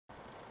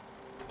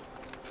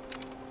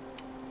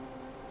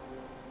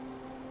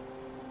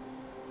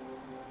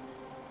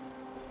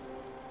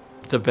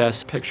the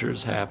best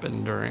pictures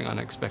happen during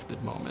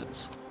unexpected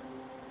moments.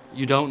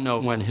 You don't know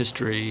when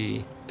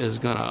history is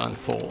going to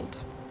unfold.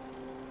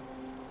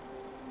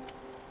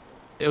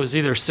 It was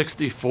either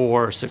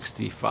 64 or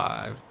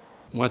 65.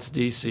 Went to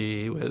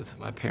D.C. with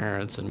my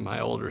parents and my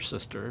older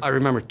sister. I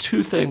remember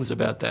two things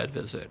about that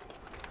visit.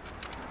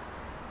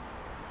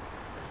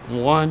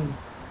 One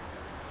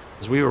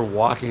is we were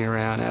walking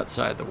around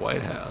outside the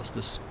White House.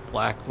 This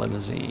black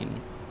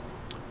limousine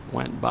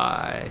went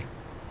by,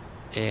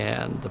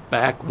 and the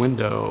back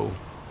window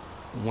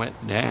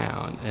went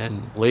down,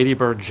 and Lady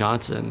Bird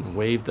Johnson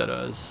waved at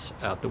us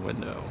out the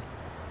window.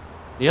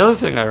 The other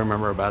thing I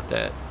remember about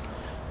that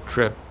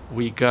trip,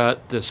 we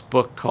got this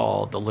book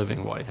called The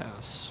Living White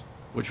House,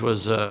 which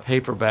was a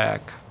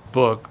paperback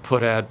book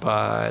put out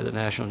by the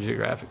National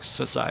Geographic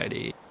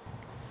Society,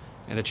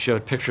 and it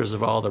showed pictures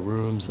of all the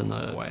rooms in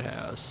the White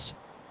House.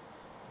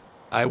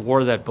 I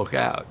wore that book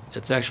out.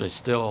 It's actually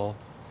still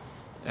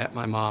at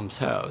my mom's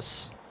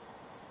house.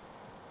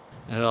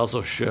 And it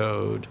also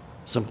showed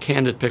some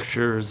candid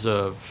pictures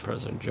of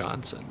President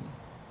Johnson.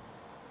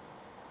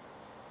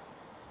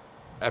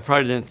 I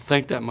probably didn't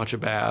think that much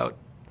about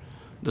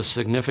the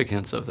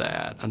significance of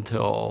that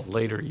until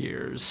later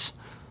years.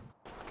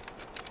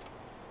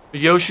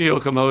 Yoshi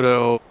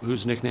Okamoto,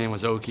 whose nickname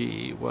was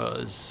Oki,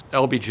 was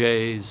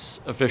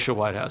LBJ's official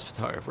White House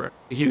photographer.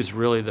 He was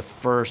really the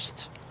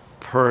first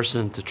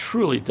person to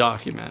truly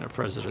document a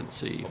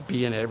presidency,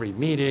 be in every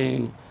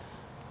meeting,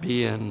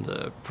 be in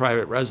the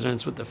private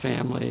residence with the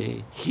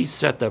family. He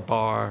set the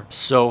bar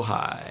so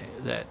high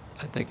that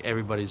I think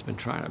everybody's been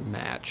trying to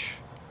match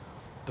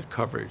the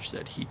coverage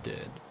that he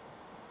did.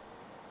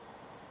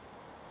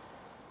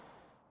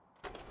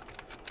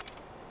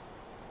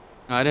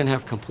 I didn't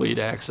have complete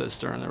access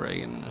during the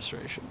Reagan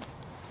administration.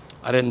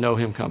 I didn't know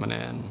him coming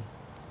in.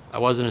 I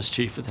wasn't his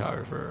chief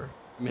photographer.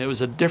 I mean, it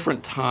was a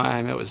different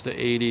time. It was the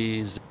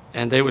 80s,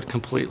 and they would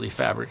completely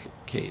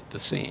fabricate the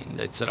scene.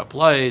 They'd set up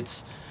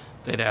lights,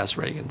 they'd ask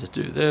Reagan to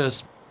do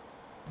this,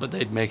 but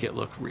they'd make it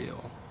look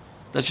real.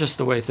 That's just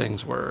the way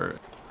things were.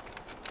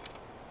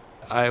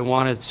 I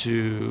wanted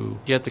to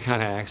get the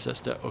kind of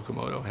access that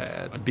Okamoto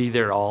had, be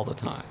there all the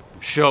time,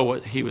 show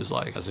what he was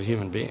like as a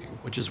human being,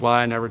 which is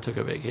why I never took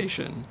a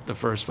vacation the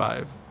first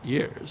 5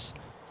 years.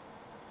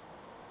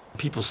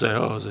 People say,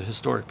 oh, it was a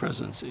historic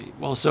presidency.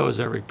 Well, so is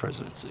every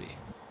presidency.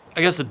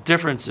 I guess the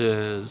difference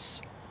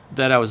is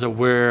that I was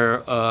aware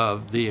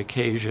of the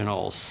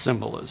occasional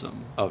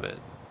symbolism of it.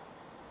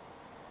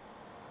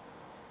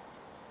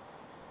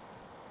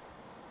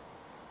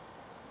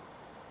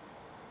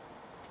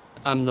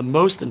 I'm the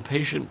most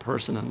impatient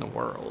person in the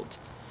world,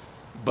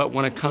 but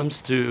when it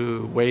comes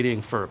to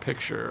waiting for a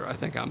picture, I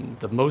think I'm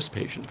the most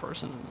patient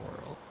person in the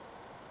world.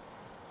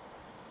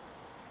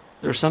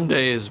 There are some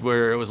days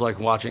where it was like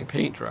watching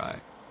paint dry.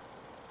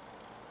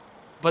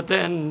 But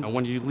then,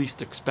 when you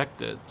least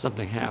expect it,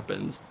 something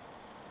happens.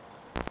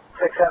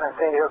 6-7,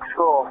 Sandy Hook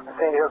School. The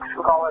Sandy Hook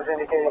School caller is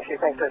indicating she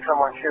thinks there's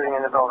someone shooting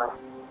in the building.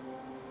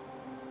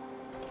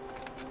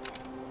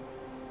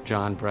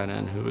 John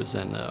Brennan, who was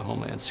then the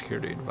Homeland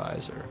Security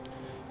Advisor,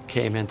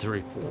 came in to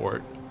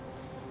report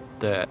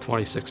that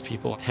 26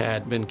 people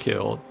had been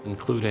killed,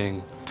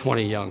 including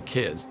 20 young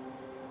kids.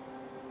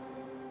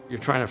 You're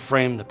trying to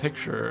frame the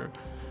picture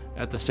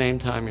at the same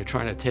time you're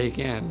trying to take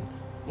in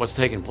what's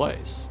taking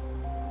place.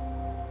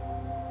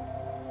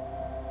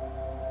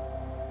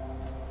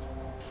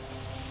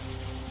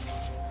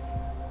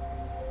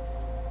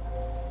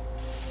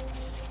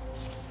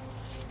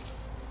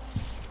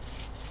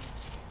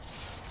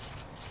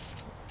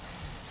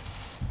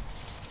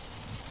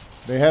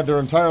 They had their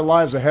entire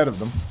lives ahead of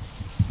them.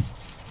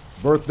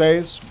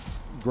 Birthdays,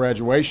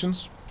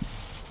 graduations,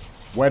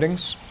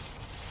 weddings,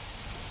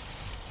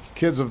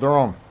 kids of their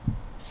own.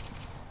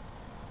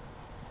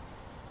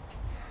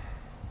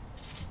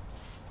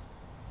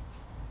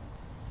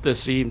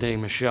 This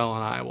evening, Michelle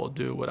and I will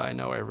do what I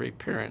know every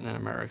parent in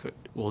America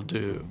will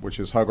do, which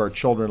is hug our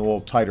children a little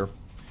tighter,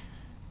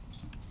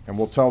 and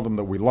we'll tell them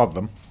that we love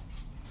them.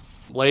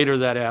 Later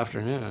that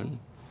afternoon,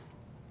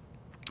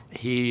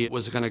 he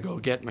was going to go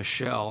get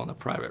Michelle in the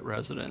private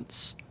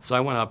residence. So I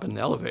went up in the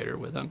elevator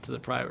with him to the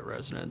private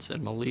residence,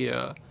 and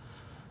Malia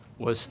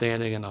was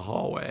standing in the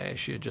hallway.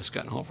 She had just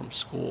gotten home from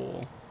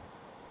school.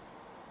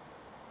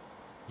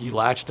 He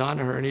latched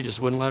onto her, and he just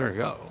wouldn't let her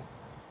go.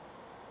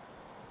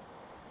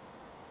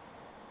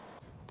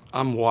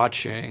 I'm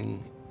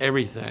watching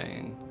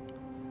everything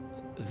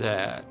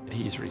that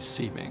he's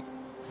receiving.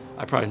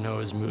 I probably know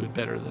his mood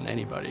better than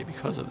anybody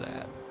because of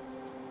that.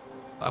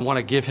 I want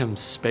to give him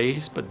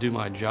space, but do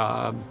my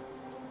job.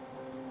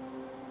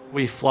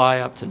 We fly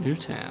up to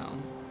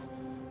Newtown,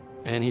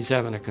 and he's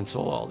having to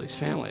console all these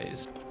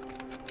families.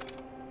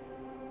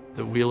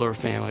 The Wheeler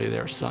family,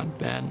 their son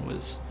Ben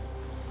was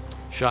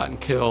shot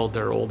and killed.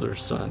 Their older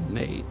son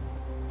Nate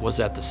was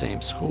at the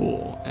same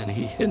school, and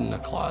he hid in a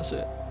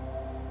closet,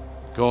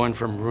 going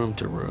from room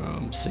to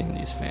room, seeing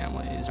these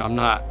families. I'm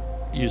not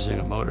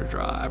using a motor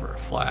drive or a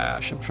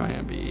flash. I'm trying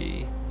to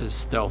be as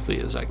stealthy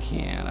as I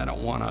can. I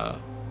don't want to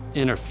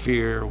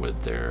interfere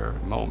with their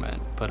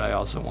moment, but I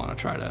also want to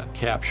try to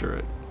capture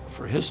it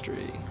for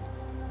history.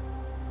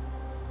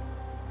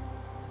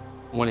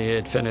 When he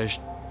had finished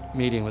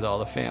meeting with all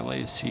the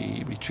families,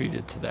 he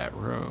retreated to that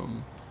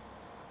room.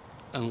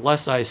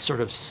 Unless I sort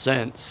of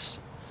sense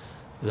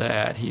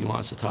that he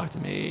wants to talk to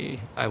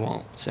me, I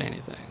won't say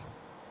anything.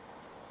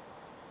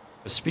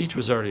 The speech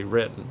was already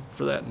written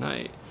for that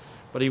night,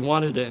 but he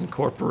wanted to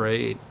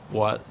incorporate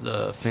what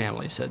the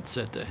families had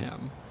said to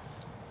him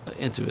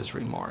into his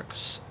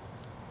remarks.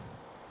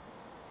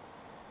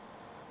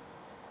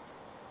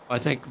 I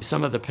think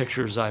some of the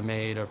pictures I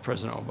made of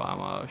President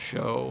Obama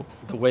show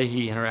the way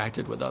he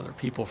interacted with other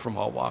people from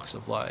all walks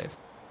of life,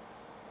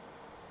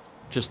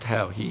 just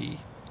how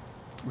he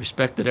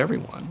respected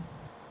everyone.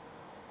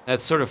 That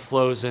sort of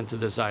flows into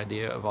this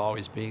idea of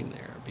always being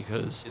there,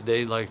 because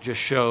they just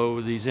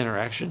show these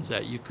interactions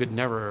that you could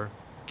never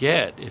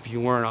get if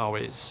you weren't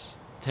always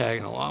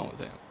tagging along with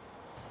him.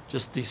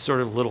 Just these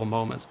sort of little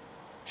moments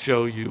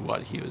show you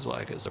what he was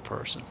like as a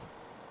person.